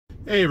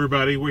Hey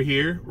everybody, we're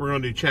here. We're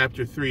on to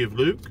chapter 3 of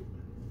Luke.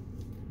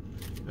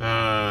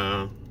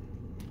 I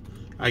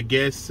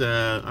guess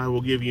I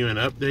will give you an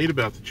update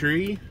about the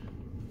tree.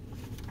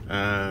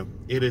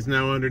 It is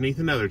now underneath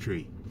another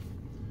tree.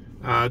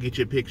 I'll get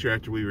you a picture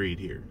after we read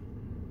here.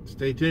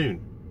 Stay tuned.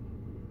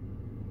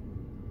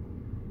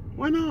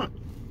 Why not?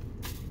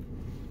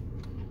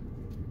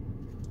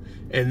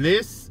 And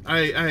this,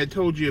 I had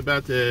told you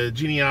about the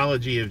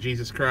genealogy of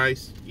Jesus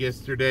Christ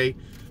yesterday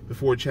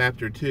before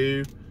chapter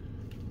 2.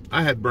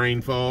 I had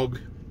brain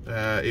fog.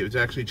 It was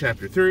actually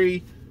chapter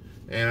 3,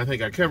 and I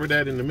think I covered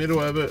that in the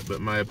middle of it,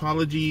 but my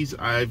apologies.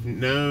 I've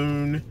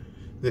known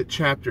that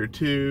chapter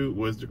 2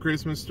 was the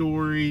Christmas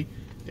story.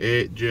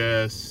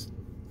 I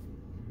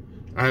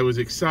was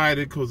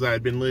excited because I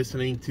had been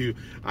listening to,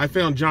 I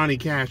found Johnny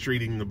Cash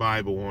reading the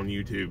Bible on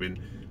YouTube, and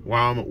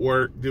while I'm at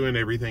work doing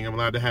everything, I'm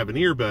allowed to have an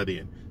earbud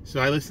in. So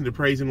I listen to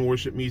praise and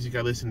worship music,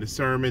 I listen to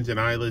sermons,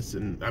 and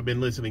I've been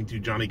listening to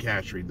Johnny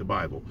Cash read the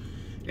Bible.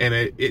 And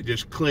it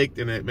just clicked,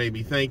 and it made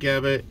me think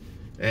of it.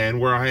 And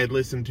where I had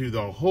listened to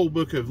the whole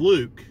book of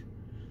Luke,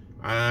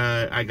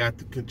 I got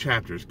the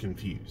chapters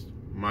confused.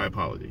 My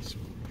apologies.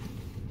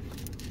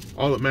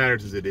 All that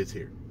matters is it is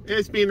here. And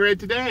it's being read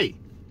today.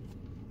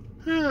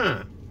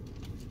 Huh.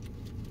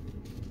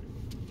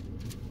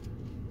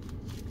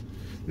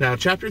 Now,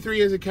 chapter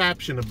 3 has a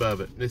caption above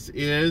it. This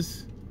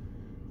is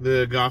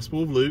the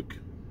Gospel of Luke.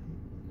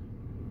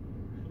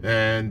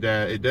 And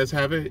it does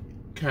have a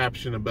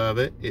caption above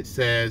it. It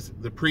says,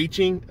 the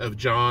preaching of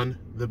John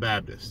the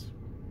Baptist.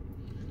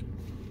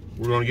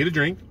 We're going to get a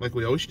drink, like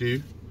we always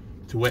do,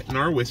 to wet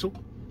our whistle.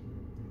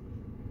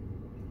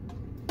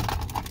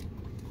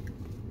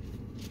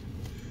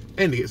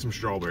 And to get some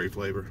strawberry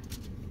flavor.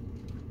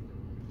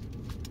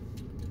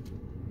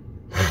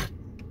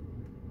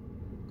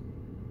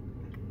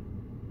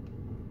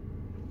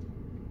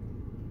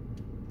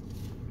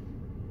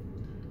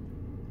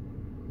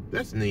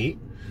 That's neat.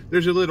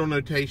 There's a little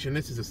notation.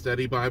 This is a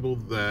study Bible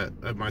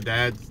of my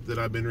dad's that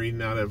I've been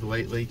reading out of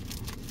lately.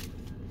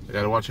 I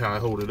gotta watch how I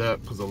hold it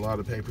up because a lot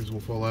of papers will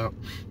fall out.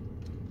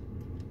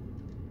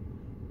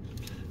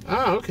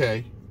 Ah,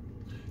 okay.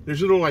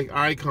 There's little like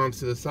icons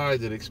to the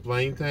side that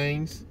explain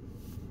things.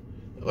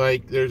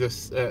 Like there's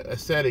a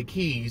set of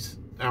keys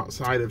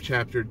outside of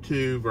chapter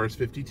 2, verse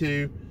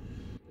 52.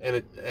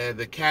 And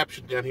the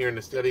caption down here in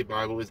the study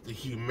Bible is the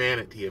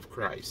humanity of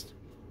Christ.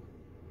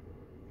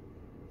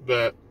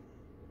 But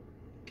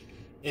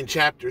in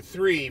chapter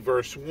 3,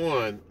 verse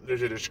 1,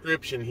 there's a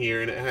description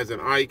here, and it has an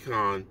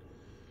icon.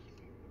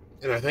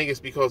 And I think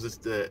it's because it's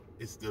the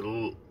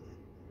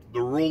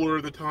ruler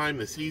of the time,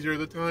 the Caesar of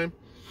the time,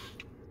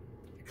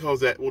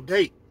 because that will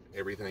date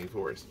everything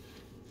for us.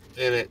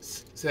 And it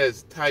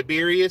says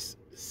Tiberius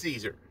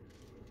Caesar.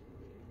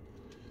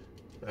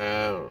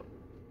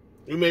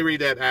 We may read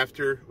that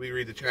after we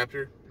read the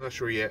chapter. Not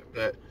sure yet,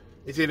 but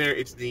it's in there.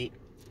 It's neat.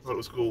 Thought it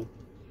was cool.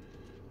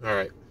 All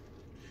right.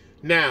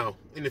 Now,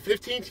 in the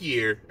 15th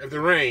year of the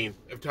reign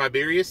of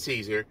Tiberius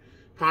Caesar,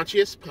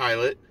 Pontius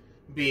Pilate,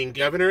 being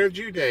governor of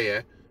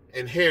Judea,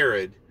 and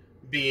Herod,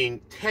 being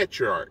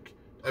tetrarch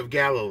of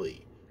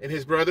Galilee, and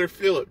his brother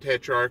Philip,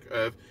 tetrarch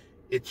of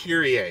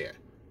Iturea,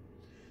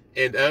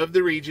 and of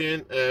the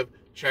region of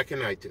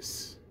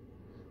Trachonitis,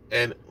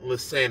 and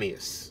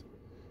Lysanias,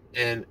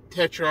 and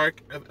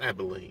tetrarch of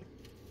Abilene.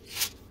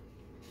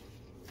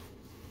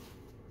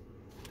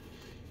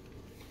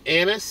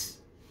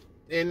 Annas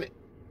and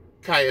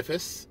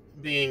Caiaphas,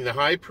 being the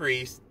high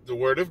priest, the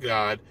word of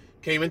God,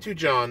 came unto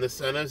John, the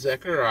son of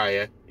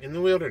Zechariah, in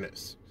the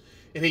wilderness.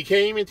 And he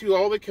came into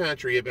all the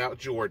country about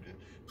Jordan,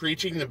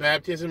 preaching the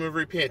baptism of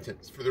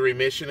repentance for the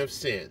remission of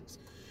sins,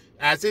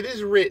 as it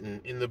is written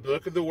in the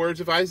book of the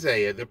words of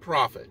Isaiah the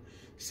prophet,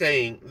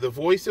 saying, the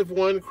voice of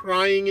one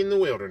crying in the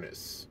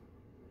wilderness,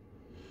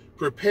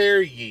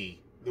 prepare ye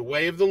the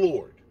way of the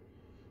Lord,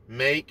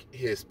 make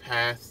his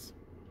paths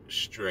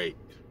straight.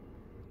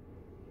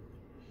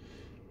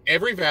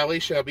 Every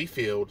valley shall be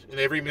filled, and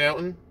every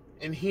mountain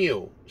and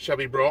hill shall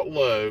be brought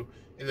low,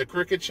 and the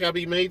crooked shall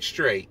be made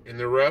straight, and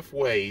the rough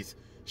ways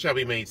shall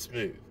be made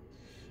smooth.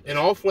 And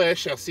all flesh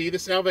shall see the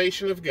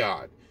salvation of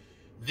God.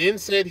 Then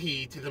said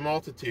he to the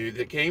multitude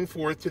that came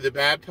forth to the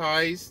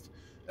baptized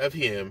of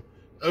him,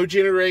 O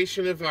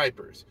generation of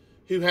vipers,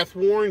 who hath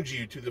warned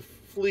you to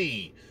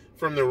flee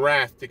from the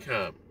wrath to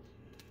come?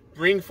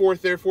 Bring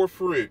forth therefore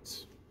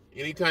fruits.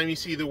 Anytime you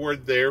see the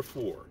word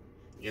therefore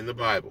in the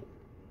Bible,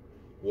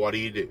 what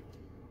do?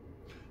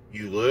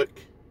 You look,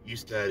 you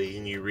study,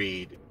 and you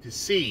read to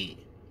see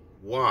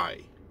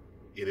why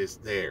it is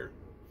there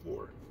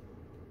for.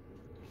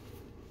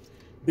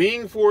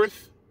 Being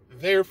forth,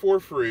 therefore,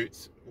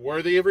 fruits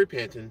worthy of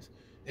repentance,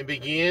 and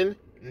begin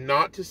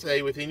not to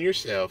say within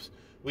yourselves,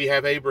 we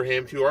have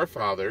Abraham to our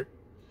father.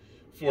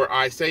 For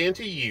I say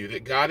unto you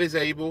that God is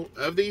able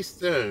of these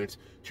stones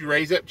to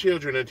raise up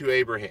children unto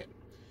Abraham.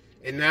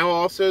 And now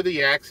also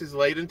the axe is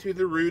laid unto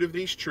the root of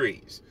these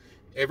trees.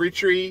 Every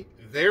tree,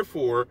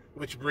 therefore,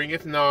 which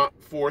bringeth not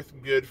forth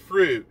good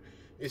fruit,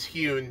 is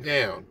hewn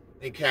down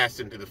and cast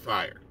into the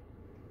fire.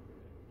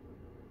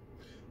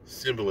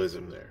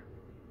 Symbolism there.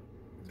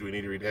 Do we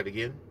need to read that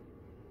again?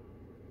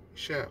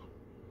 Shall.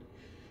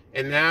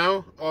 And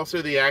now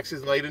also the axe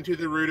is laid into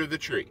the root of the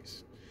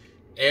trees.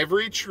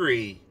 Every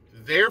tree,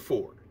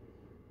 therefore,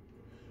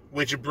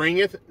 which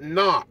bringeth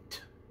not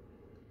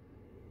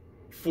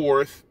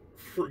forth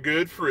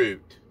good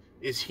fruit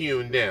is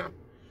hewn down.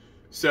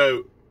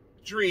 So,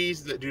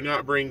 trees that do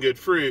not bring good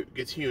fruit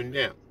gets hewn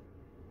down.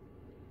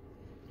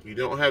 If you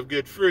don't have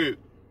good fruit,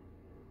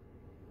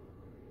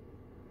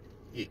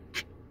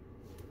 eek.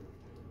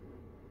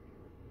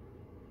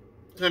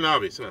 It's kind of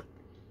obvious, huh?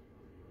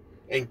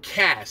 And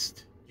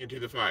cast into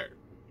the fire.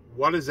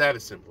 What is that a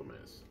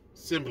symbolism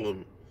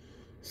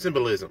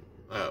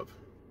of?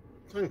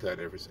 Tongue-tied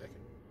there for a second.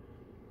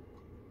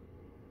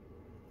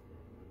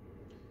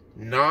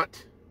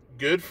 Not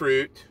good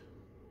fruit.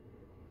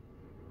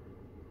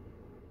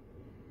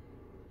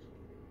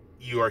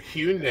 You are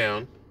hewn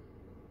down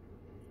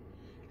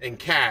and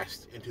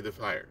cast into the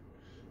fire.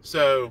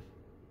 So,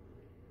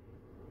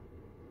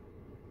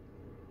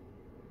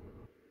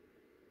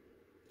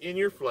 in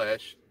your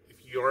flesh, if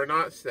you are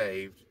not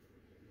saved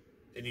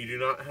and you do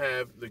not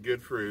have the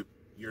good fruit,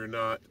 you're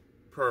not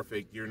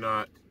perfect, you've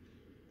not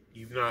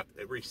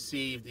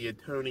received the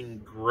atoning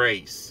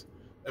grace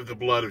of the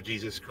blood of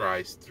Jesus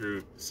Christ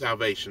through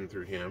salvation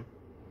through him,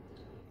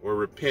 or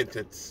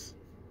repentance,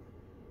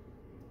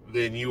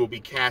 then you will be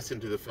cast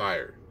into the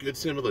fire. Good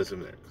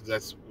symbolism there, because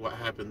that's what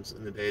happens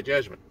in the day of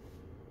judgment.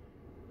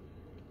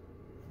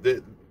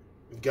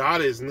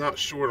 God is not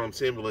short on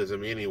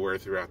symbolism anywhere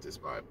throughout this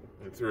Bible,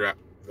 and throughout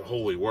the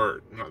Holy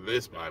Word, not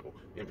this Bible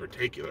in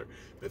particular,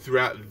 but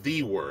throughout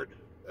the Word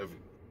of.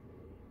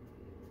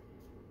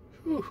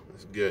 Whew,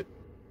 that's good.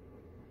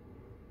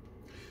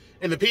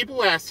 And the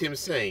people asked him,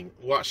 saying,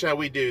 What shall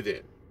we do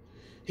then?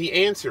 He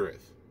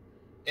answereth,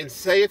 and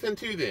saith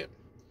unto them,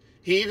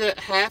 He that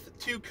hath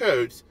 2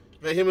 coats,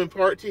 let him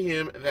impart to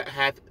him that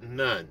hath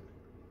none.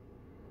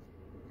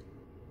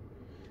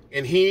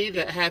 And he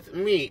that hath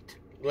meat,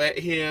 let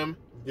him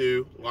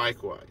do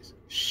likewise.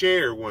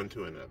 Share one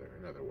to another,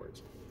 in other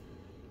words.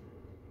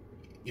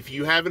 If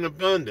you have an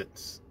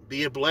abundance,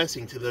 be a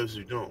blessing to those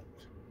who don't.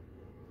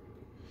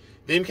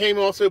 Then came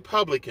also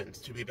publicans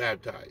to be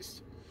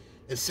baptized,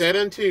 and said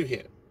unto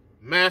him,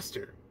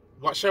 Master,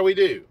 what shall we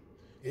do?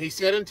 And he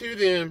said unto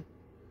them,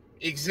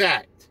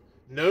 Exact,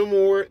 no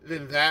more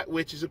than that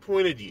which is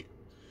appointed you.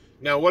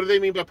 Now, what do they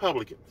mean by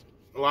publicans?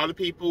 A lot of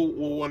people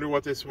will wonder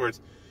what this word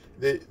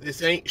is.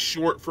 This ain't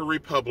short for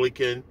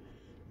Republican.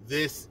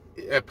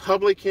 A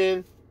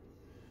publican,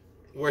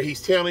 where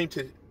he's telling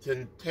to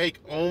take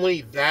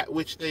only that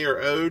which they are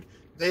owed.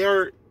 They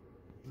are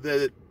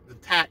the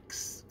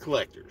tax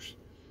collectors,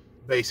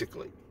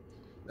 basically.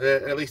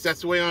 At least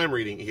that's the way I'm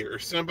reading it here. Or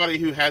somebody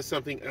who has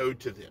something owed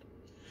to them.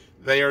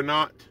 They are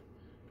not,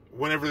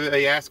 whenever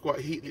they ask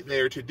what they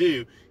are to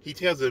do, he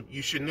tells them,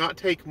 you should not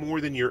take more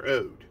than you're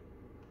owed.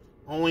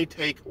 Only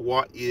take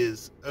what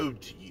is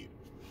owed to you.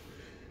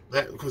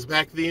 Because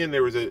back then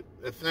there was a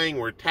thing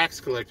where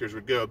tax collectors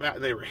would go about,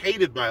 and they were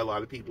hated by a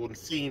lot of people and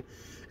seen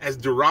as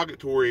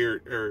derogatory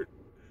or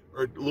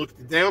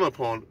looked down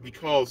upon,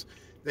 because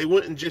they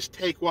wouldn't just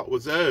take what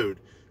was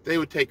owed. They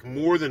would take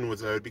more than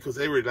was owed, because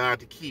they were allowed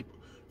to keep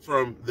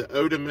from the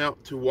owed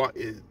amount to what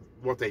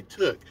they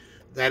took.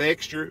 That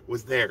extra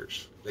was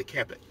theirs. They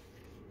kept it.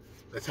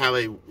 That's how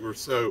they were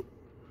so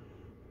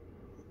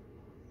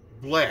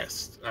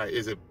blessed.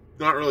 Is it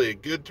not really a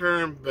good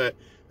term, but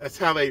that's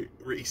how they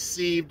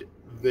received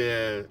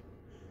the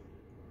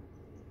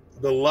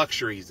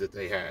luxuries that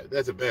they had.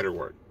 That's a better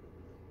word.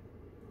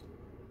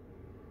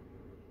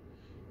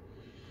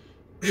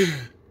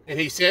 And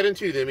he said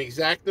unto them,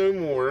 Exact no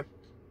more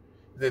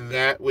than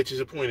that which is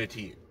appointed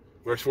to you.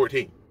 Verse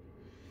 14.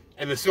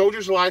 And the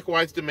soldiers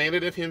likewise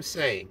demanded of him,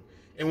 saying,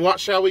 And what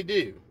shall we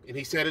do? And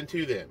he said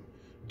unto them,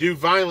 Do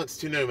violence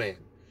to no man,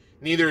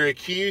 neither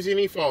accuse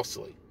any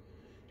falsely,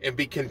 and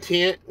be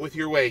content with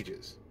your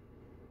wages.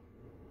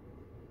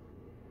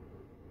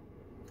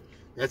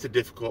 That's a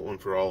difficult one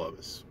for all of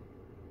us.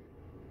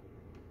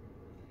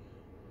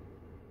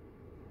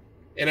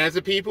 And as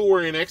the people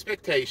were in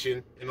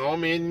expectation, and all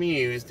men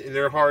mused in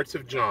their hearts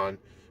of John,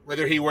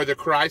 whether he were the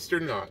Christ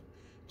or not,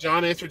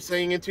 John answered,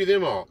 saying unto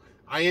them all,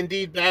 I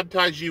indeed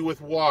baptize you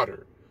with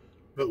water,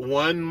 but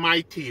one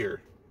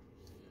mightier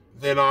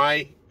than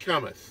I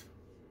cometh.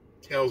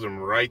 Tells him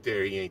right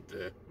there he ain't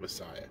the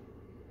Messiah.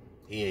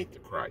 He ain't the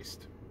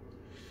Christ.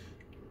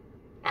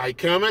 I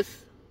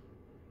cometh,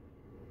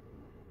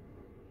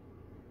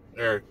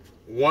 but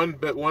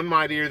one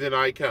mightier than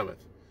I cometh.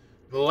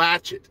 The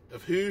latchet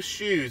of whose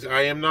shoes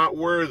I am not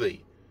worthy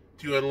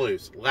to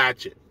unloose.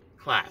 Latchet,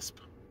 clasp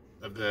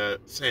of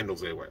the sandals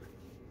they wear.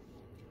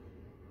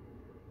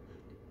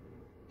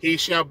 He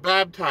shall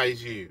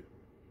baptize you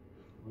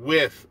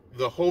with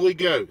the Holy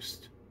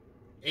Ghost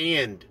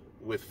and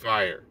with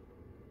fire,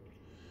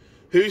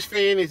 whose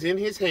fan is in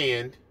his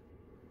hand,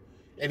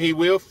 and he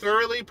will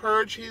thoroughly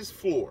purge his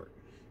floor,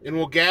 and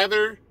will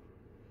gather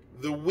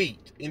the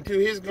wheat into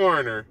his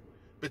garner,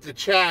 but the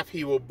chaff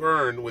he will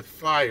burn with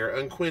fire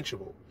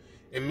unquenchable.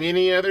 and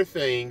many other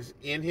things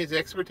in his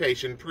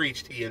exhortation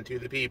preached he unto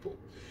the people.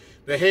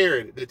 But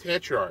Herod the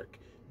Tetrarch,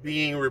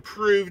 being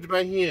reproved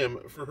by him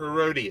for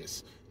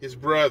Herodias, his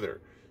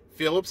brother,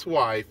 Philip's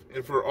wife,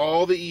 and for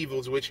all the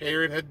evils which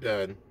Herod had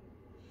done,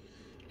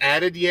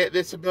 added yet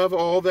this above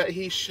all, that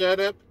he shut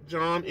up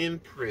John in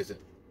prison.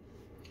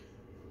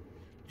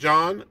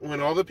 John,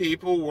 when all the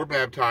people were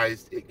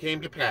baptized, it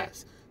came to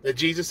pass that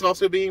Jesus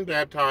also being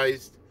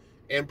baptized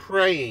and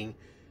praying,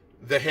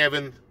 the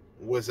heaven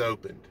was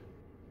opened,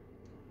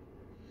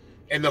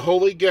 and the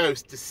Holy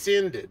Ghost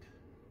descended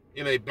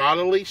in a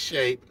bodily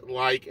shape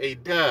like a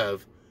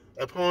dove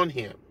upon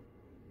him,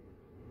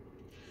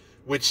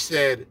 which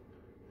said,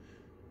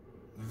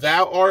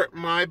 Thou art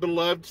my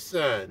beloved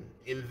Son,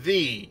 in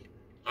thee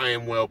I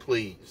am well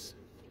pleased.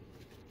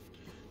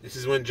 This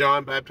is when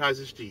John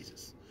baptizes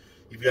Jesus.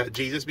 You've got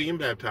Jesus being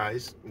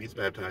baptized, when he's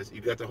baptized.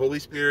 You've got the Holy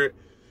Spirit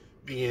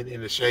being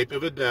in the shape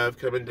of a dove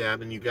coming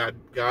down, and you've got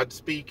God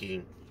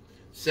speaking,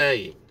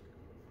 saying,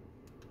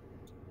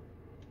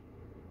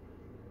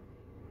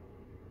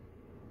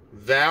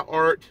 Thou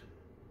art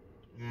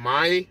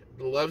my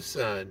beloved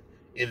Son,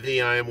 in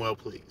thee I am well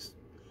pleased.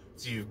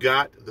 So you've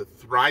got the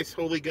thrice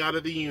holy God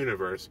of the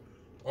universe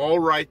all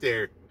right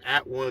there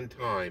at one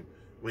time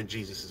when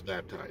Jesus is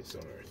baptized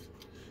on earth.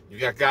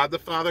 You've got God the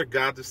Father,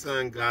 God the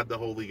Son, God the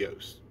Holy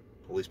Ghost,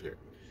 Holy Spirit.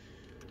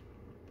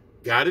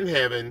 God in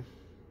heaven,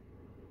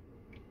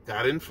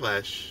 God in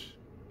flesh,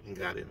 and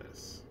God in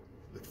us.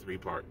 The three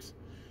parts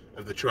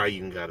of the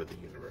triune God of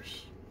the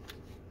universe.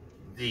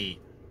 The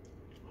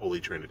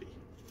Holy Trinity.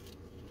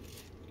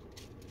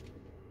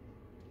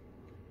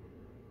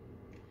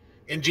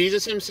 And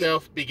Jesus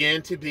himself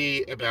began to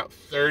be about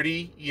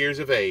 30 years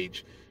of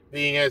age,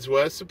 being, as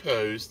was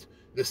supposed,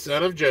 the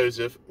son of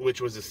Joseph, which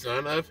was the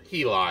son of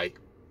Heli.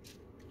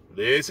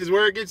 This is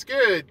where it gets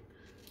good.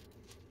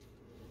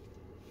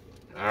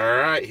 All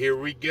right, here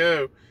we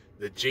go.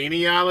 The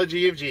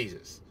genealogy of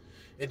Jesus.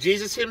 And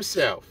Jesus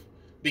himself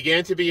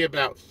began to be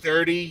about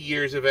 30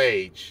 years of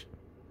age.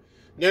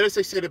 Notice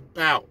they said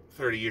about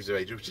 30 years of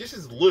age, which this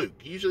is Luke.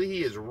 Usually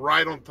he is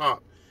right on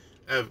top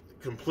of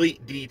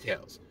complete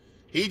details.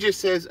 He just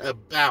says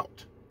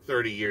about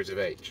 30 years of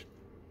age.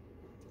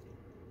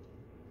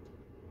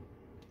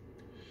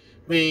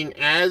 Being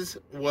as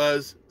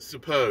was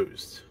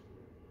supposed.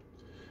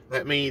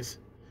 That means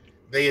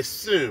they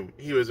assume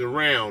he was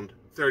around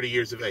 30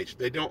 years of age.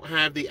 They don't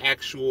have the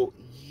actual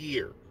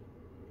year.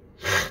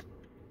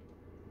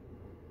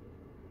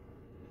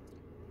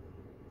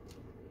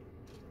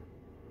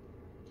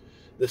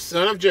 The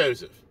son of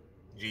Joseph.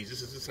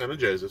 Jesus is the son of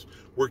Joseph.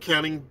 We're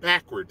counting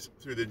backwards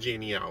through the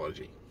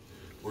genealogy.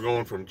 We're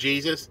going from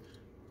Jesus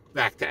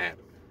back to Adam.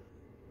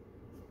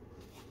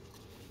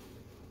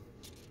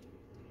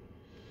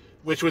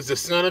 Which was the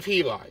son of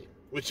Heli,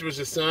 which was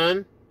the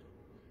son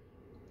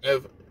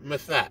of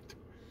Methat,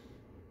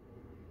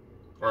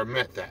 or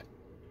Methat,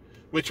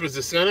 which was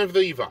the son of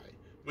Levi,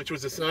 which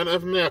was the son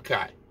of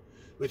Melchi,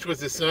 which was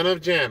the son of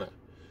Janna,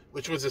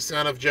 which was the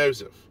son of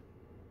Joseph.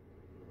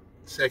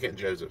 Second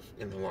Joseph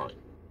in the line.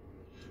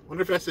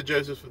 Wonder if that's the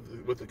Joseph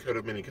with the coat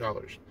of many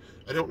colors.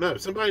 I don't know.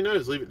 If somebody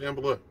knows, leave it down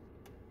below.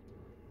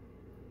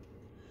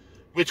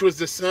 Which was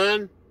the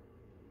son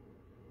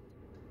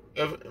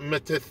of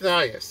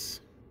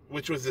Mattathias,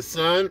 which was the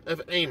son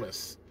of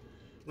Amos,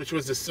 which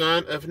was the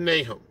son of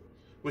Nahum,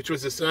 which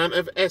was the son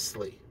of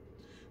Esli,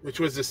 which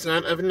was the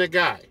son of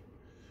Nagai,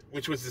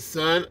 which was the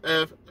son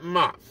of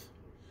Math,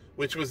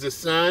 which was the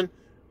son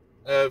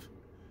of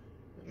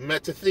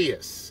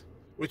Mattathias,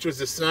 which was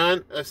the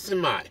son of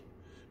Semai,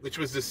 which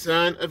was the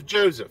son of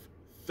Joseph,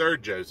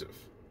 third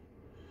Joseph,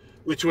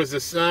 which was the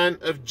son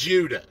of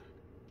Judah,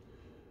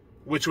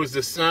 which was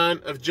the son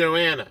of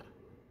Joanna.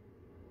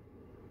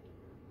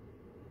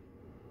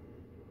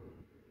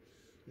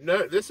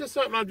 No, this is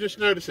something I'm just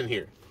noticing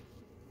here.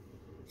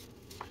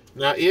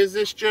 Now, is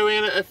this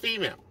Joanna a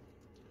female?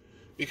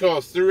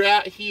 Because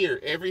throughout here,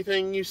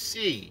 everything you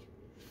see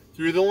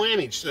through the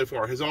lineage so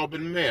far has all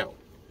been male.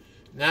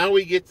 Now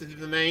we get to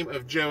the name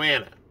of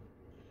Joanna.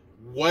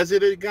 Was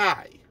it a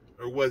guy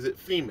or was it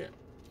female?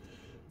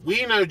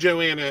 We know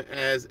Joanna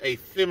as a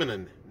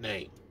feminine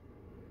name.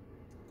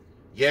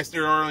 Yes,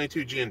 there are only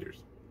two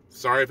genders.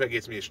 Sorry if that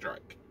gets me a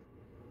strike.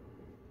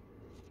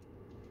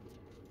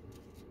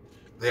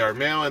 They are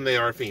male and they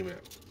are female.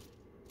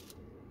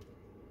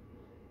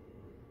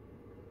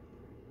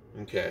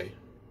 Okay.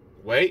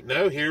 Wait,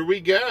 no, here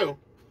we go.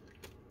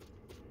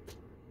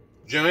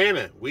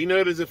 Joanna, we know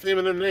it as a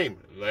feminine name.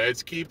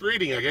 Let's keep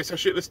reading. I guess I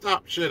shouldn't have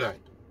stopped, should I?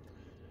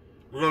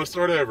 We're going to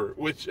start over.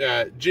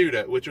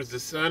 Judah, which was the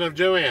son of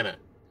Joanna,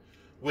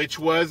 which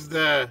was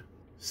the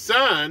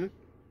son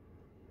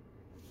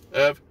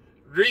of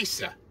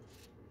Risa,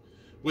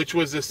 which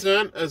was the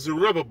son of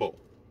Zerubbabel,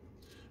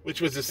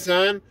 which was the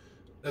son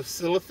of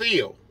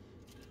Salathiel,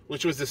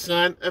 which was the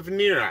son of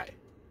Neri,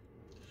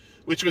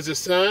 which was the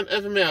son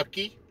of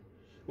Melchi,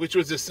 which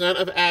was the son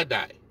of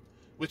Adai,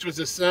 which was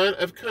the son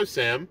of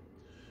Kosam,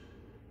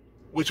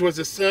 which was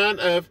the son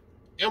of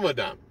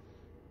Elmadam,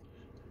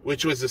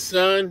 which was the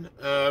son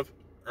of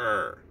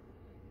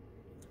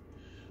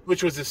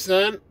which was the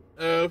son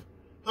of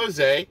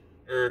Jose,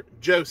 or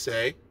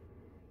Jose,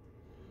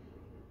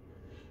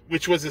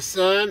 which was the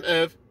son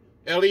of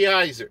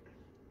Eliezer,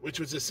 which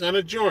was the son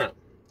of Joram,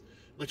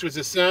 which was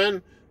the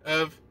son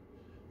of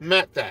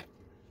Mattat,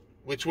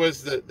 which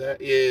was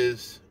that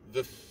is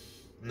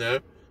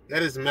Mattat.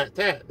 That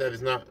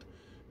is not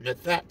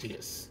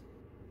Mattathias.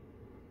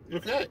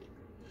 Okay.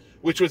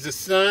 Which was the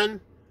son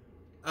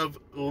of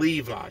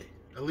Levi,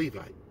 a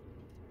Levite.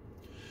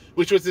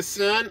 Which was the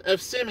son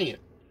of Simeon,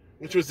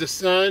 which was the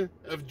son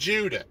of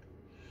Judah,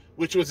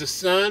 which was the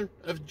son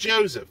of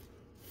Joseph,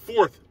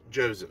 fourth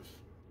Joseph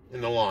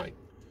in the line,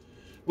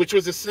 which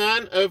was the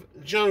son of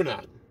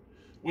Jonan,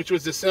 which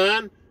was the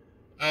son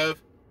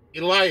of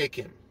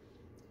Eliakim,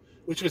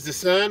 which was the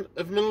son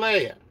of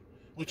Melea,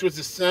 which was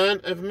the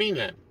son of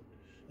Menan,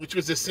 which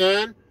was the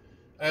son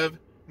of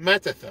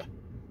Mattatha,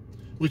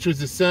 which was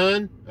the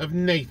son of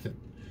Nathan,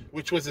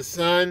 which was the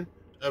son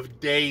of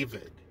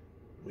David.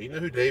 We know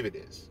who David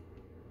is.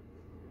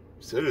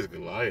 So does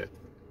Goliath.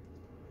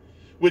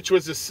 Which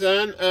was the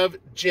son of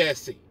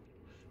Jesse,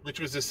 which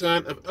was the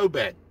son of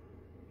Obed,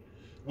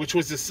 which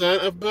was the son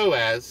of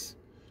Boaz,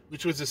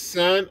 which was the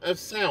son of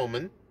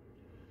Salmon,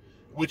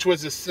 which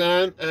was the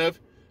son of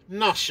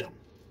Nahshon,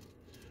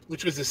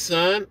 which was the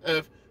son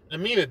of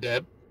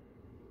Aminadab,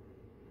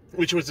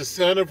 which was the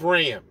son of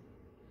Ram,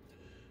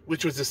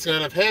 which was the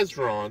son of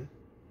Hezron,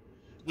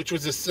 which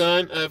was the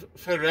son of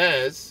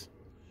Pharez,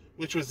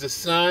 which was the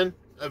son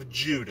of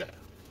Judah,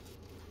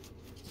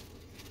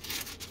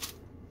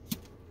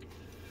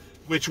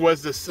 which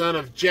was the son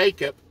of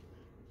Jacob,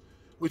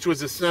 which was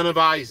the son of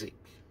Isaac,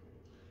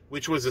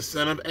 which was the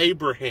son of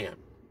Abraham,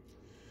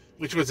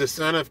 which was the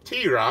son of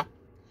Terah,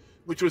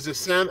 which was the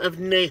son of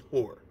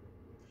Nahor,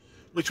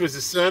 which was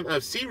the son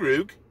of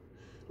Serug,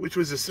 which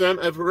was the son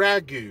of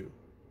Ragu,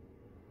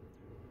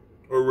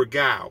 or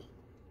Regal,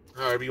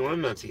 however you want to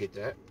enunciate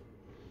that,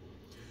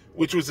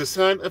 which was the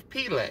son of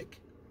Peleg,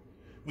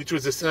 which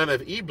was the son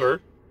of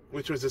Eber,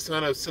 which was the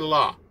son of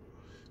Salah,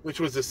 which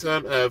was the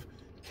son of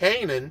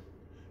Canaan,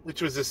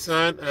 which was the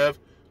son of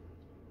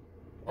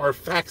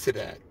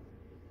Arphaxad,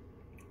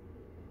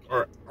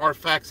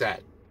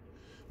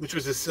 which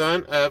was the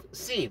son of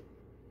Sem,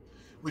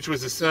 which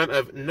was the son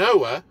of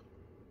Noah.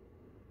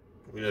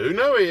 We know who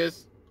Noah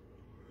is.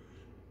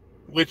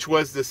 Which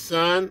was the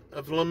son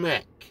of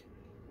Lamech,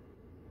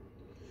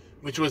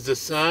 which was the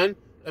son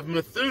of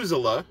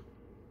Methuselah.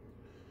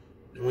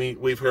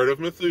 We've heard of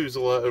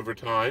Methuselah over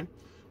time,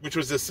 which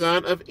was the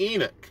son of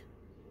Enoch.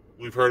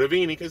 We've heard of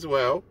Enoch as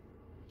well.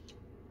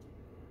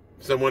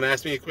 Someone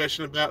asked me a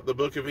question about the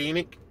book of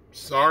Enoch.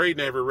 Sorry,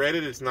 never read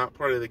it. It's not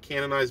part of the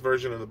canonized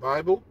version of the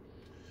Bible.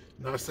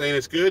 Not saying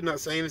it's good, not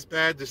saying it's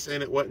bad, just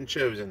saying it wasn't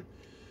chosen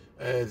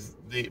as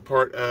the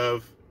part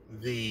of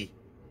the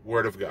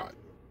Word of God.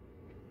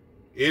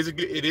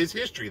 It is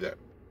history, though.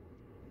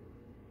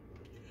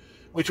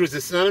 Which was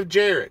the son of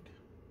Jared,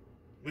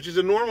 which is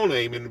a normal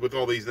name and with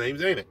all these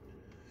names, ain't it?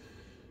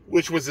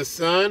 Which was the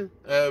son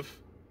of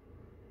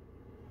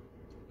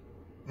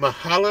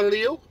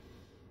Mahalaleel,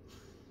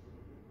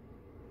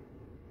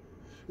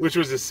 which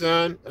was the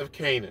son of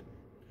Canaan,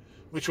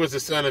 which was the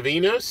son of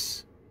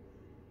Enos,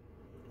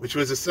 which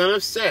was the son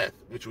of Seth,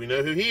 which we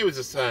know who he was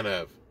the son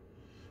of,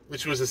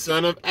 which was the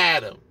son of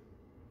Adam,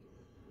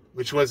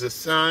 which was the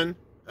son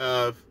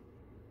of,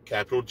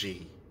 capital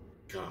G,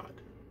 God.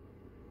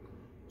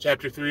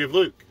 Chapter 3 of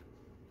Luke.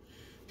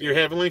 Dear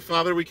Heavenly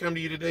Father, we come to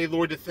you today,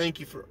 Lord, to thank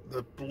you for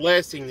the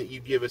blessing that you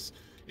give us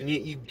and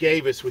you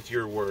gave us with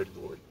your word,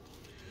 Lord.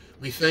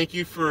 We thank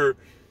you for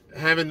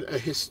having a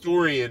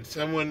historian,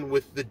 someone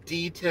with the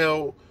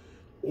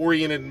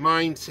detail-oriented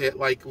mindset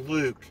like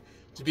Luke,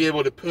 to be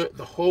able to put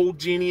the whole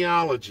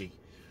genealogy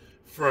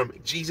from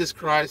Jesus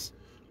Christ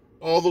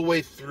all the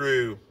way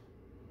through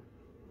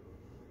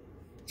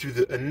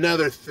to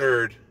another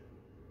third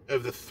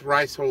of the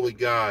thrice holy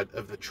God,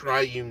 of the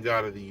triune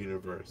God of the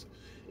universe,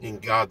 in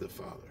God the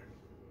Father.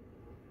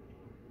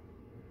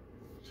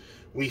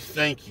 We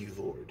thank you,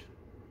 Lord,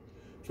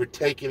 for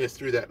taking us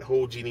through that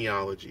whole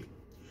genealogy.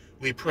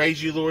 We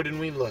praise you, Lord, and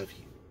we love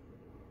you.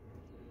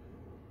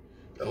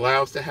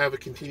 Allow us to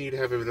continue to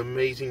have an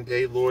amazing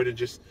day, Lord, and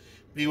just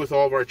be with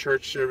all of our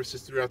church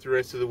services throughout the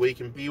rest of the week,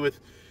 and be with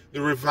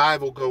the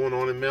revival going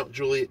on in Mount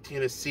Juliet,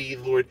 Tennessee,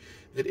 Lord,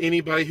 that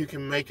anybody who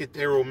can make it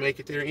there will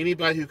make it there.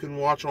 Anybody who can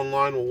watch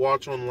online will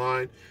watch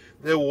online.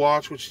 They'll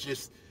watch, which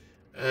just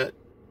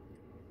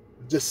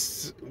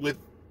with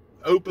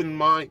open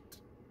mind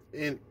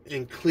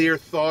and clear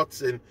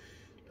thoughts, and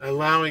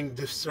allowing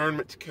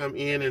discernment to come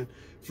in, and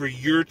for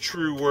your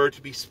true word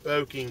to be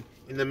spoken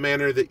in the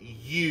manner that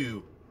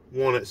you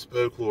want it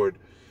spoke, Lord.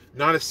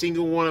 Not a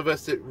single one of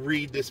us that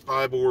read this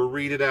Bible or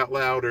read it out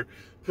loud or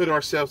put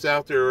ourselves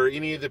out there, or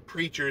any of the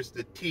preachers,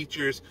 the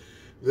teachers,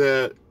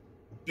 the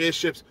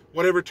bishops,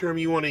 whatever term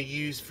you want to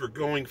use for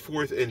going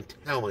forth and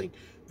telling,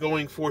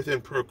 going forth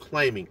and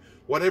proclaiming,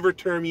 whatever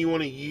term you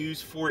want to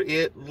use for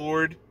it,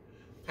 Lord,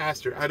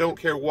 pastor, I don't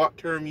care what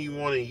term you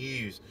want to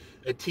use.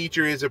 A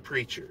teacher is a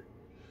preacher.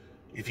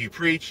 If you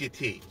preach, you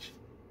teach.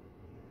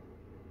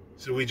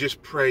 So we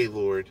just pray,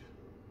 Lord,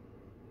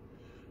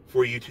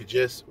 for you to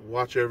just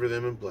watch over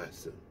them and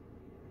bless them.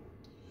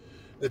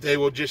 That they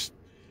will just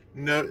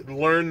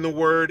learn the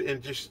word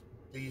and just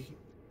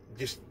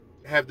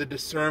have the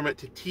discernment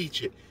to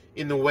teach it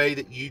in the way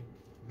that you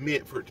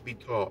meant for it to be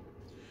taught.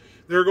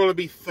 There are going to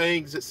be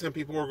things that some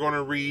people are going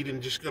to read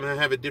and just going to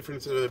have a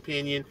difference of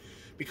opinion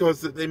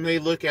because they may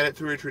look at it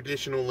through a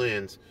traditional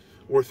lens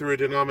or through a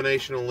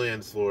denominational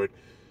lens, Lord.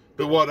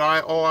 But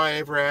all I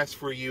ever ask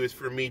for you is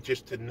for me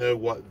just to know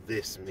what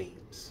this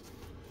means.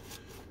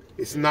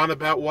 It's not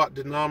about what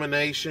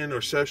denomination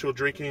or social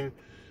drinking,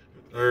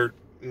 or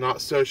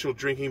not social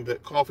drinking,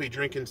 but coffee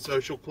drinking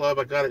social club.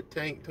 I got it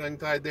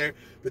tongue-tied there.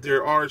 But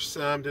there are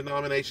some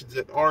denominations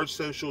that are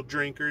social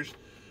drinkers.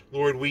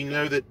 Lord, we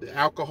know that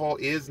alcohol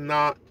is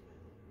not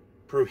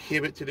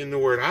prohibited in the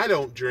word. I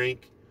don't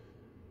drink,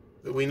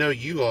 but we know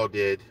you all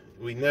did.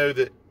 We know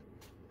that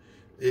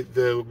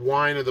the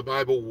wine of the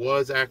Bible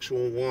was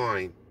actual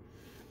wine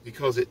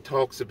because it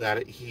talks about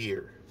it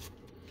here.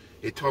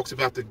 It talks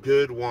about the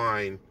good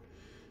wine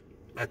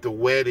at the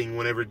wedding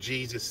whenever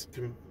Jesus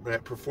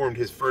performed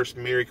his first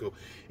miracle.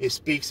 It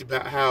speaks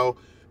about how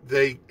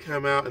they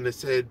come out and they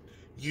said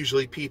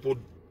usually people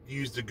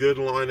use the good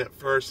wine at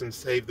first and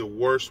save the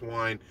worst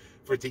wine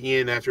for at the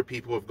end after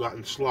people have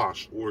gotten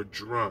sloshed or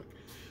drunk.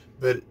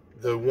 But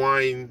the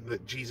wine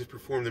that Jesus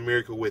performed the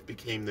miracle with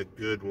became the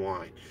good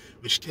wine,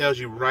 which tells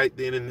you right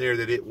then and there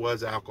that it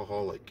was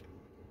alcoholic.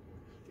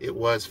 It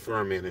was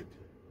fermented.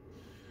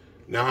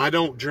 Now, I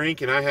don't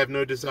drink and I have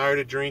no desire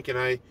to drink, and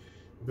I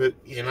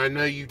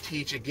know you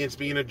teach against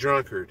being a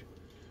drunkard,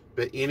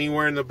 but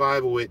anywhere in the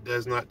Bible it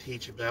does not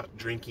teach about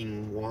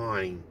drinking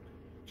wine,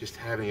 just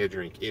having a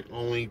drink. It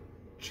only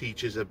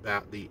teaches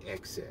about the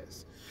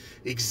excess.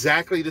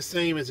 Exactly the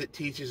same as it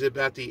teaches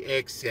about the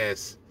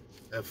excess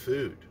of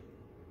food.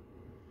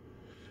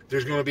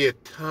 There's going to be a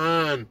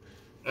ton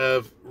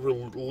of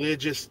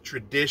religious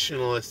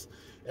traditionalists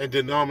and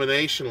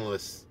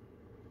denominationalists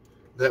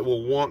that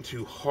will want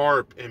to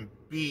harp and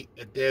beat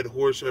a dead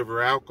horse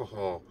over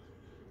alcohol,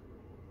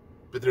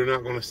 but they're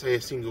not going to say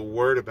a single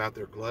word about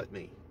their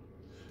gluttony.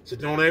 So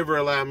don't ever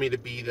allow me to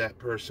be that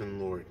person,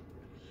 Lord.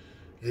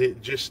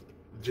 Just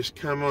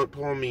come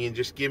upon me and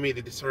just give me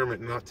the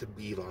discernment not to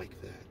be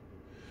like that.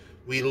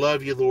 We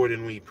love you, Lord,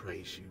 and we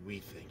praise you. We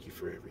thank you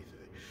for everything.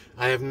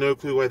 I have no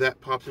clue why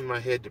that popped in my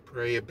head to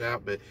pray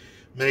about, but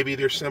maybe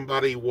there's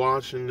somebody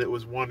watching that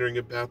was wondering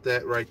about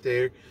that right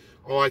there.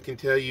 All I can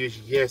tell you is,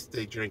 yes,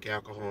 they drink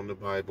alcohol in the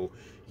Bible.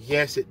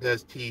 Yes, it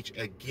does teach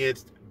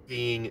against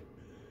being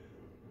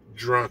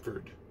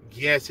drunkard.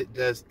 Yes, it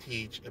does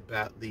teach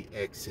about the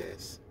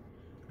excess.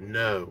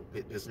 No,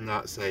 it does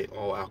not say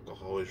all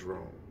alcohol is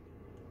wrong.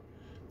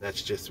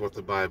 That's just what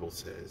the Bible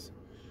says.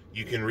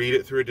 You can read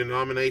it through a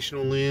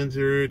denominational lens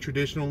or a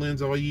traditional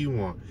lens all you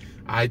want.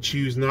 I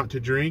choose not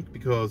to drink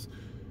because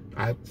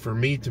to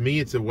me,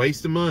 it's a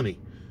waste of money.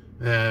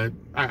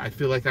 I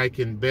feel like I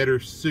can better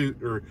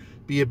suit or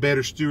be a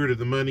better steward of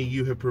the money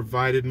you have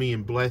provided me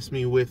and blessed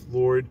me with,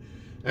 Lord,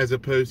 as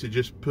opposed to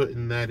just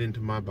putting that into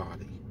my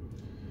body.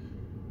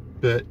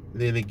 But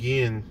then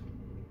again,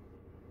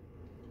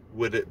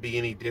 would it be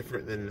any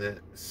different than the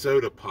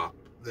soda pop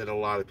that a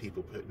lot of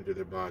people put into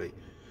their body?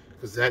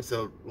 Because that's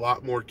a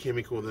lot more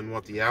chemical than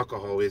what the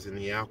alcohol is in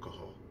the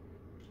alcohol.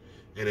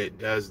 And it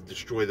does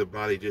destroy the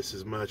body just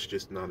as much,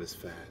 just not as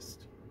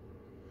fast.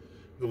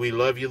 But we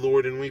love you,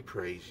 Lord, and we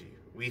praise you.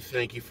 We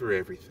thank you for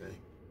everything.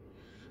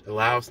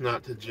 Allow us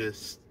not to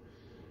just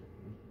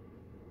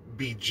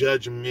be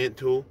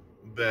judgmental,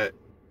 but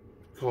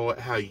call it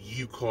how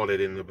you called it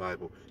in the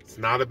Bible. It's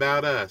not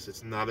about us.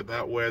 It's not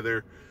about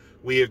whether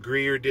we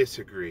agree or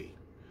disagree.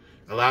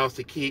 Allow us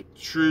to keep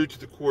true to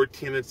the core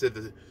tenets of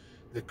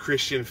the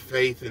Christian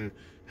faith and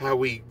how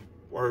we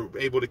are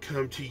able to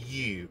come to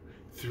you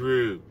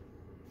through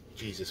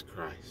Jesus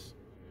Christ.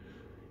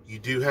 You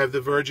do have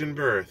the virgin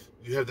birth.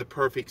 You have the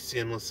perfect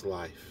sinless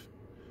life.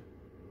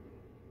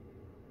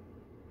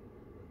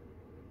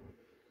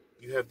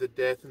 You have the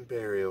death and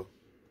burial.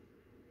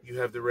 You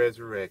have the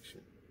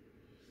resurrection.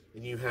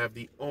 And you have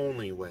the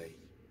only way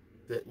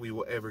that we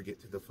will ever get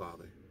to the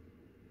Father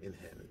in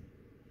heaven.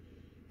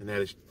 And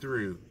that is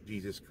through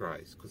Jesus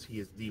Christ, because he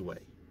is the way,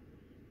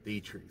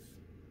 the truth,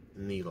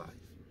 and the life.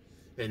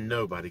 And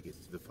nobody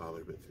gets to the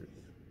Father but through him.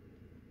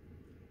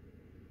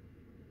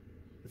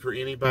 For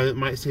anybody that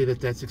might say that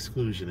that's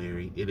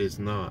exclusionary, it is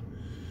not.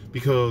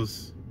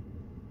 Because,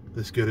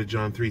 let's go to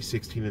John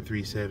 3:16 and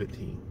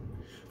 3:17.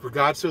 For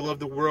God so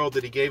loved the world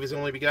that he gave his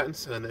only begotten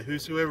Son, that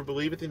whosoever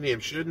believeth in him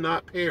should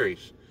not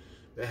perish,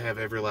 but have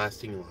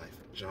everlasting life.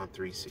 John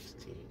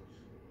 3:16.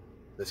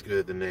 Let's go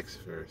to the next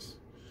verse.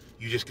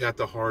 You just got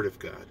the heart of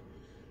God.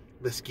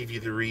 Let's give you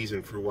the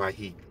reason for why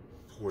he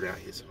poured out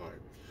his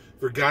heart.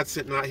 For God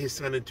sent not his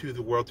Son into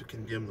the world to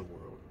condemn the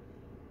world,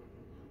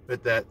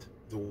 but that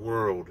the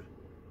world,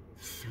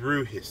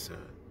 through his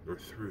Son, or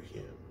through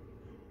him,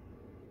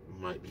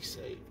 might be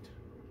saved.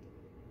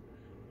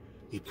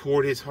 He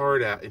poured his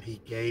heart out and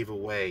he gave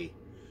away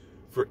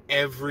for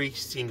every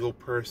single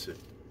person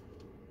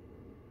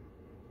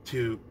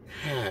to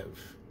have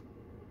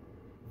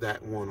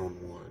that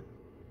one-on-one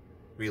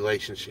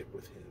relationship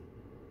with him.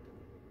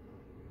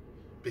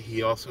 But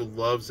he also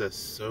loves us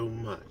so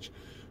much,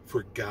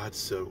 for God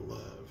so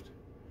loved,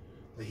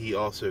 that he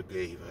also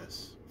gave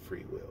us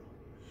free will.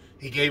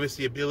 He gave us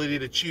the ability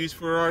to choose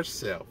for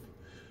ourselves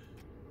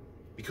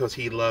because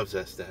he loves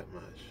us that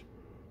much.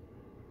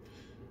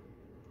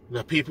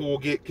 Now, people will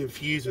get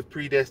confused with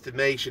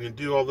predestination and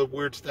do all the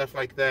weird stuff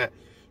like that,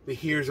 but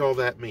here's all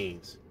that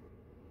means.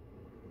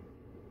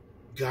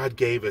 God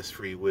gave us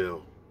free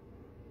will.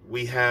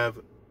 We have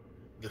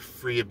the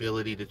free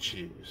ability to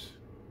choose.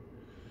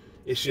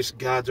 It's just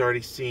God's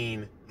already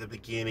seen the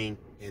beginning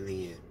and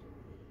the end.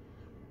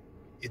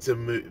 It's a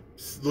movie.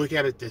 Look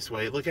at it this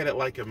way. Look at it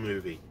like a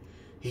movie.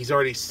 He's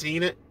already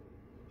seen it.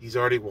 He's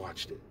already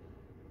watched it.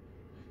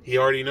 He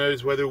already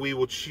knows whether we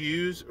will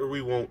choose or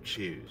we won't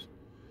choose.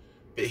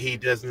 But he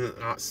does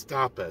not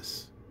stop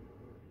us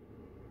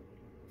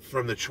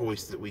from the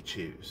choice that we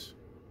choose.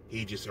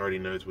 He just already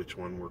knows which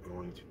one we're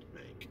going to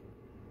make.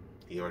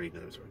 He already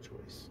knows our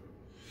choice.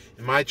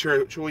 And my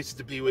choice is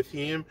to be with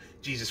him.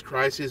 Jesus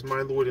Christ is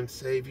my Lord and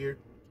Savior.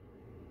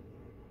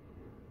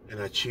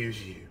 And I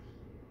choose you.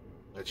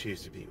 I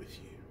choose to be with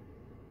you.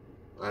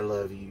 I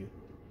love you.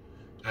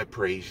 I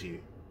praise you.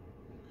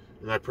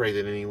 And I pray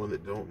that anyone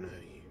that don't know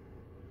you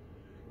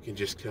can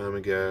just come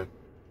and go,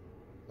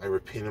 I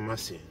repent of my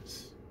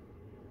sins.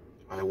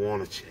 I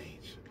want to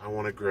change. I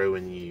want to grow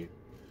in you.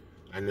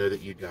 I know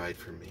that you died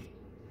for me.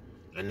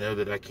 I know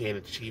that I can't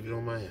achieve it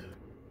on my own.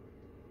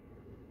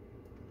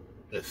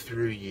 But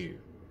through you,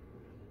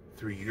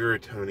 through your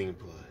atoning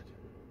blood,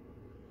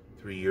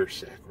 through your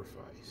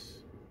sacrifice,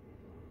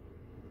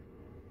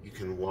 you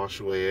can wash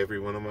away every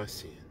one of my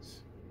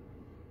sins.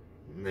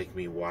 Make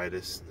me white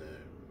as snow.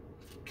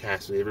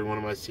 Cast every one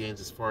of my sins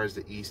as far as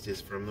the east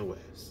is from the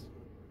west.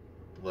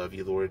 Love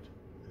you, Lord,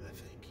 and I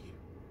thank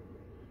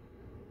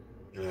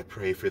you. And I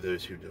pray for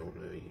those who don't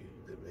know you,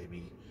 that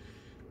maybe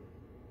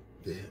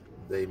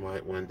they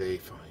might one day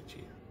find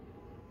you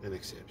and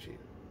accept you.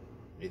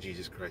 In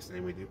Jesus Christ's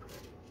name we do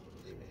pray.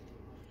 Amen.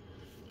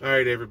 All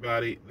right,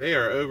 everybody. They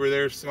are over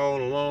there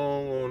sawing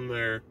along on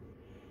their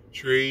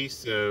tree,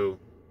 so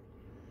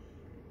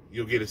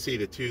you'll get to see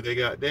the two they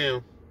got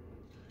down.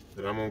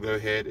 But I'm going to go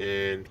ahead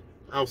and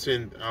I'll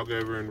go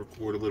over and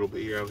record a little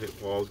bit here. I'll hit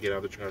pause, get out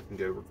of the truck, and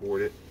go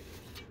record it.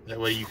 That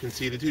way you can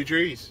see the two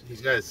trees.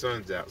 He's got his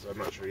sons out, so I'm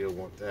not sure he'll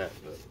want that.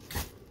 But